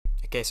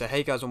Okay, so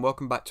hey guys, and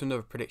welcome back to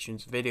another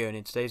predictions video, and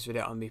in today's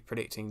video I'll be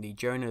predicting the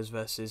Jonas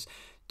versus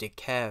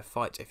Dicaire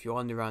fight. If you're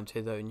on the round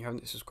here though and you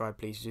haven't subscribed,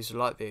 please do so,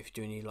 like video if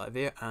you do need a like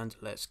video, and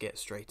let's get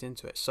straight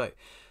into it. So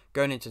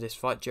going into this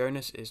fight,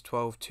 Jonas is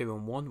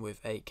 12-2-1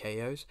 with 8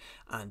 KOs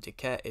and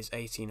Dicaire is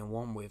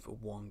 18-1 with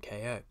 1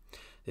 KO.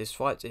 This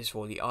fight is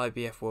for the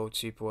IBF World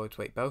Super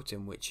Welterweight belt,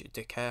 in which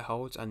Dicaire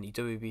holds, and the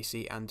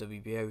WBC and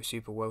WBO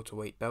Super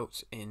Welterweight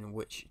belts, in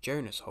which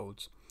Jonas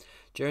holds.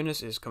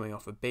 Jonas is coming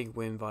off a big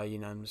win via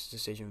unanimous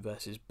decision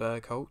versus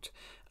Bergholt,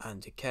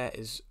 and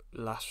Dicaire's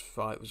last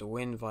fight was a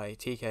win via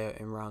TKO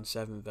in round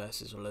 7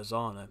 versus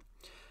Lozano.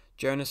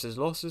 Jonas's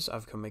losses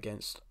have come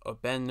against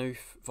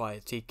Obenuf via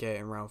TKO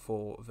in round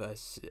 4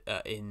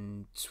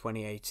 in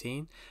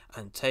 2018,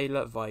 and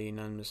Taylor via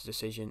unanimous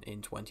decision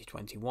in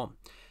 2021.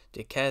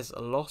 Dicaire's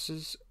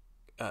loss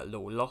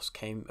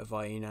came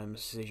via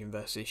unanimous decision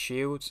versus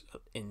Shields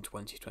in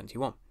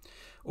 2021.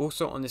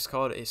 Also on this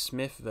card is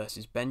Smith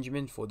versus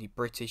Benjamin for the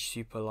British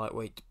super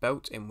lightweight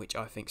belt, in which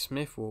I think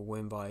Smith will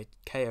win by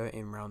KO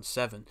in round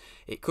 7.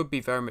 It could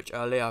be very much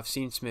earlier. I've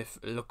seen Smith,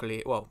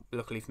 luckily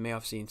for me,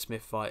 I've seen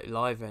Smith fight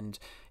live, and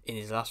in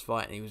his last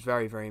fight, and he was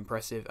very, very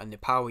impressive, and the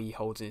power he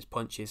holds in his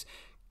punches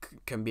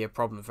can be a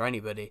problem for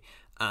anybody,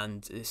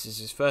 and this is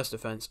his first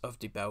defense of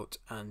the belt,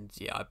 and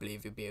yeah, I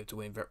believe he'll be able to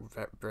win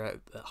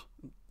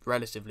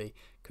relatively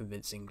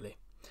convincingly.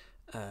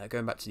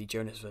 Going back to the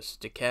Jonas versus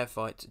Dicaire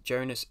fight,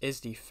 Jonas is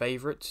the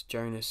favourite.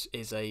 Jonas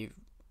is a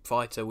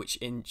fighter which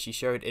she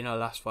showed in her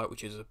last fight,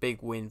 which is a big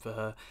win for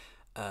her,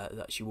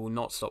 that she will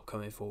not stop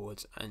coming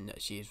forwards, and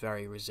that she is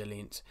very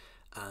resilient,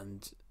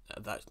 and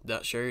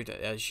that showed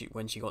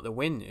when she got the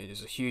win. It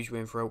was a huge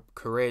win for a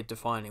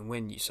career-defining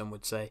win, some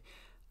would say,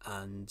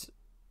 and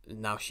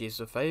now she is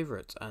the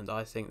favourite, and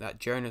I think that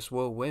Jonas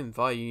will win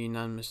via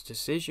unanimous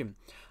decision.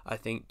 I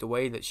think the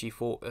way that she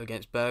fought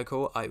against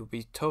Bergholt, it would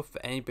be tough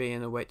for anybody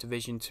in the weight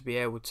division to be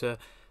able to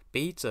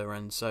beat her,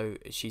 and so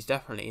she's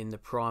definitely in the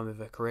prime of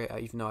her career,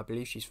 even though I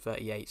believe she's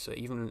 38, so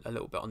even a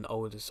little bit on the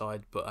older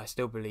side, but I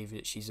still believe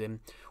that she's in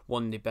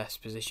one of the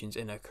best positions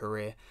in her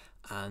career.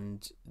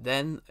 And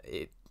then,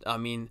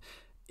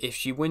 if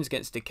she wins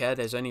against Dicaire,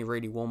 there's only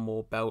really one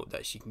more belt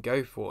that she can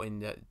go for in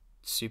the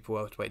super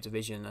welterweight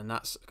division, and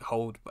that's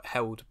held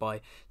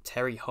by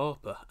Terry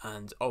Harper,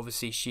 and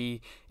obviously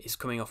she is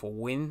coming off a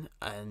win,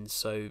 and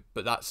so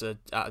but that's at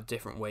a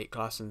different weight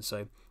class, and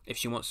so if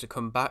she wants to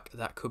come back,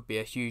 that could be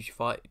a huge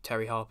fight,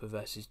 Terry Harper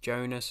versus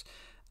Jonas,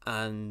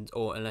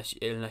 or unless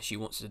she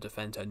wants to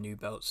defend her new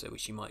belt, so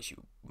which she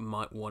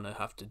might want to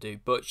have to do,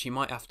 but she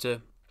might have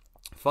to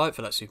fight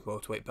for that super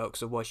welterweight belt,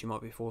 because otherwise she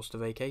might be forced to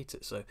vacate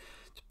it, so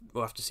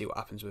we'll have to see what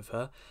happens with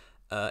her.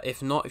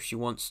 If she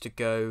wants to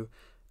go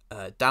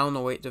down the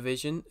weight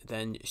division,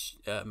 then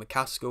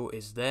McCaskill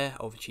is there.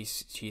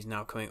 Obviously she's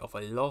now coming off a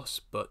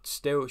loss, but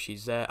still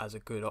she's there as a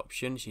good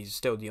option. She's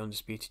still the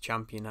undisputed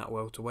champion at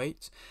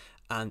welterweight.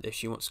 And if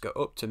she wants to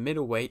go up to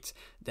middleweight,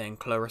 then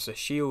Clarissa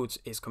Shields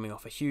is coming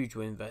off a huge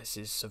win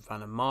versus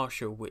Savannah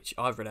Marshall, which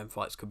either of them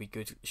fights could be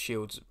good,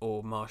 Shields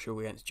or Marshall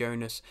against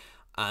Jonas.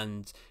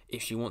 And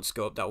if she wants to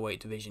go up that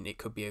weight division, it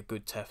could be a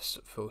good test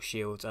for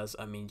Shields, as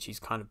she's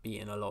kind of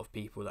beaten a lot of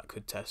people that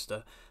could test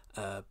her.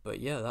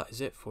 But yeah, that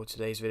is it for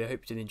today's video. I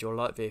hope you did enjoy.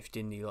 Like video if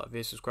you didn't, like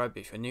video, subscribe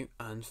if you're new,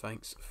 and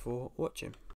thanks for watching.